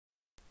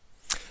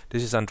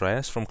This is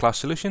Andreas from Kloud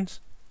Solutions.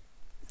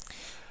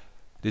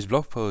 This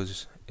blog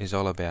post is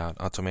all about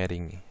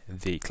automating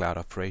the cloud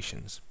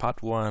operations.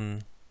 Part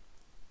 1,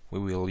 we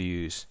will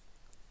use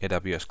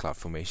AWS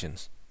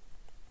CloudFormations.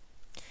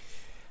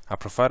 I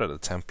provided a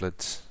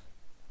template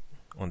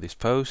on this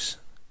post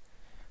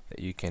that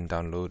you can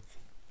download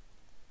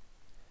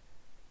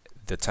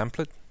the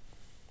template.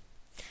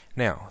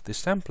 Now,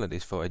 this template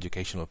is for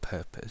educational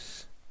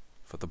purpose.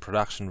 For the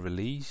production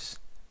release,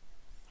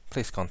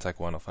 please contact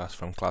one of us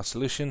from Kloud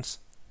Solutions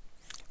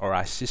or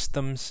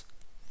iSystems.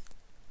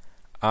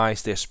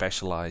 They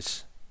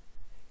specialize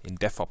in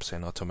DevOps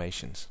and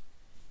automations.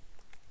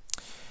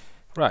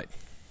 Right,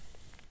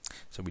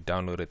 so we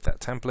downloaded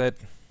that template.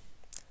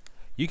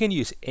 You can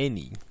use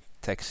any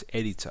text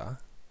editor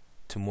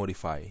to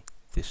modify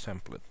this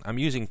template. I'm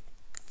using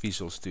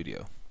Visual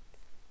Studio.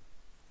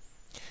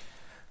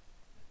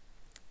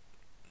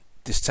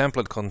 This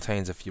template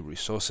contains a few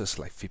resources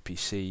like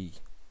VPC.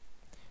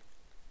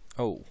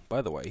 Oh,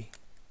 by the way,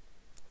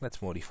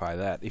 let's modify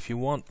that. If you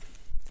want,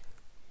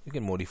 you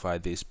can modify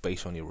this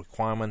based on your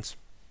requirements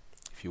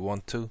if you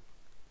want to.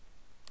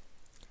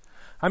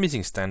 I'm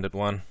using standard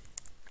one.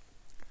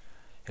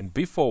 And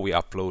before we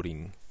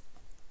uploading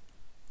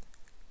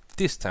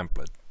this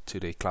template to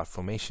the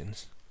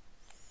CloudFormations,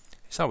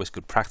 it's always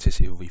good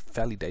practice if we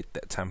validate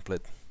that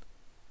template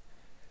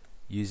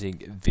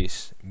using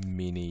this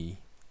mini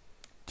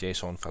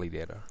JSON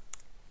validator.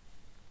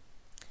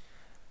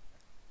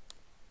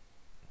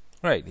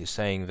 Right, it's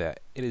saying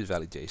that it is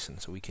valid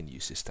JSON, so we can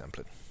use this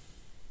template.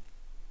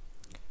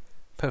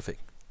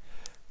 Perfect.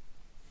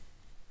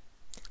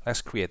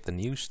 Let's create the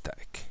new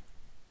stack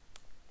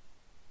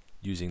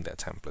using that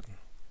template.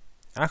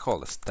 I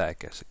call the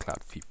stack as a Cloud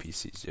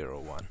VPC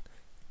 01.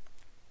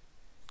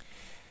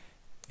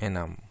 And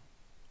I'm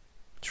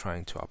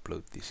trying to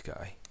upload this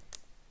guy.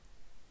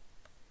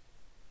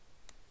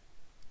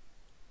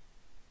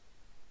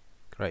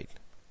 Great.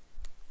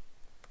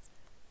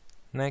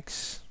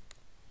 Next.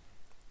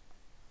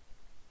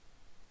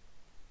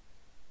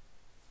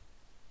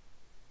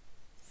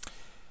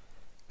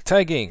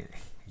 Tagging.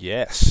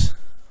 Yes.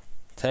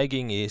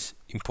 Tagging is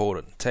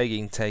important.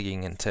 Tagging,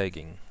 and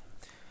tagging.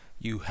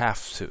 You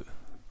have to.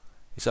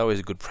 It's always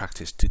a good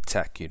practice to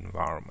tag your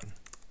environment.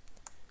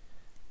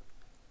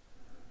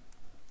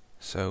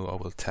 So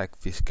I will tag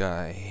this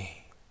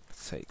guy,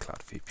 let's say Cloud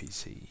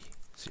VPC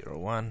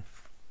 01.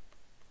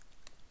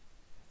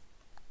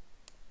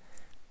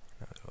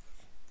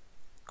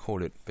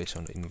 Call it based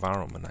on the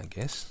environment, I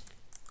guess.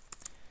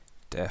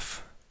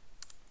 Dev.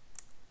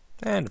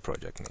 And the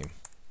project name,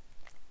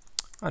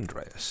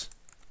 Andreas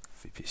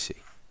VPC.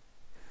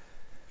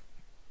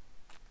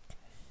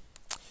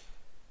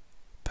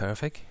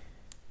 Perfect.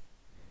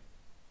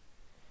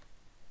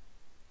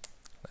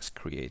 Let's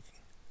create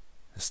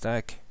a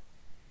stack.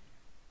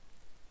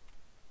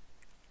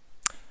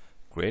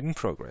 Great in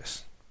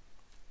progress.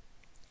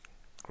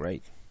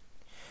 Great.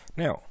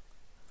 Now,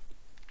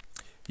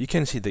 you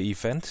can see the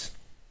event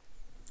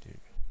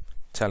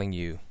telling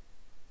you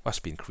what's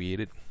been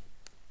created.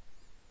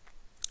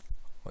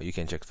 Or you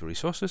can check the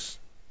resources.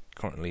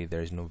 Currently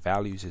there is no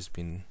values has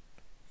been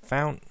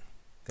found.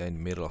 They're in the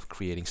middle of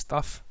creating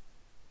stuff.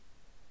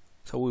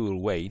 So we will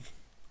wait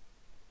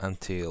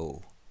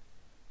until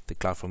the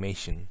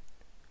CloudFormation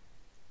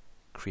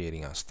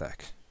creating our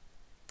stack.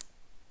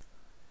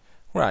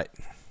 Right,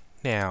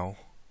 now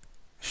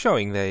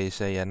showing there is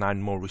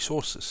 9 more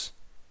resources.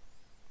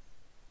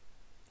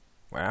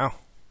 Wow,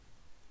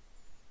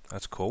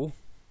 that's cool.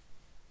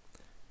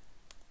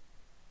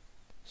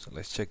 So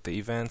let's check the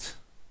event.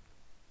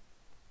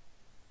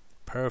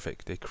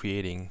 Perfect, they're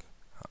creating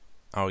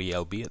our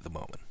ELB at the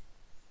moment.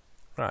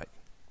 Right.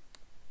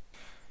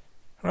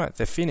 Right,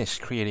 they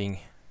finished creating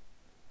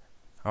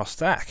our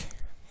stack.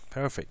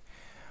 Perfect.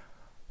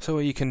 So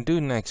what you can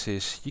do next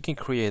is you can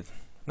create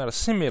another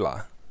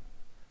similar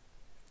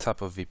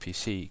type of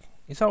VPC.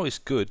 It's always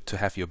good to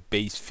have your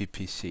base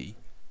VPC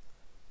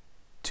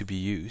to be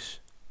used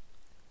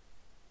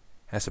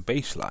as a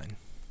baseline.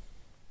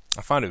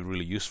 I find it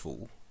really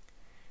useful,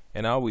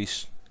 and I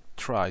always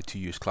try to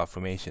use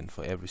CloudFormation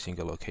for every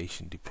single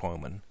location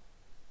deployment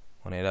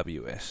on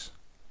AWS.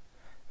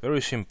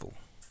 Very simple.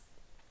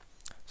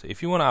 So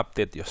if you want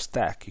to update your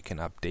stack, you can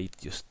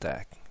update your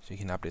stack. So you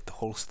can update the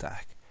whole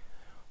stack.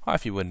 Or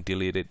if you want to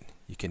delete it,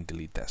 you can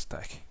delete that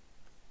stack.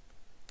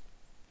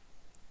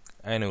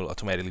 And it will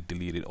automatically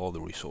delete all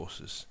the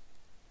resources.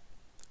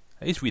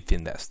 It's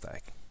within that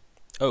stack.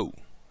 Oh,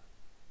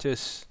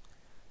 just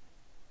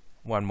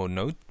one more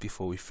note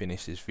before we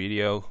finish this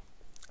video.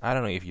 I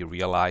don't know if you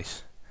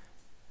realize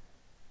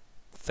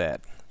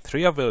that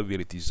 3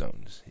 availability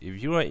zones.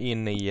 If you are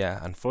in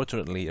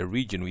unfortunately a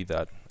region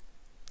without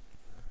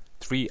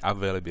 3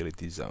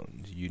 availability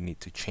zones, you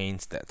need to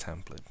change that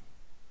template.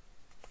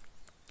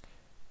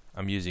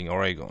 I'm using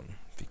Oregon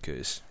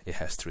because it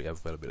has 3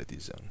 availability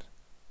zones.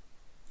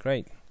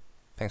 Great.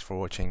 Thanks for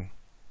watching.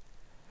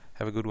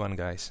 Have a good one,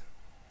 guys.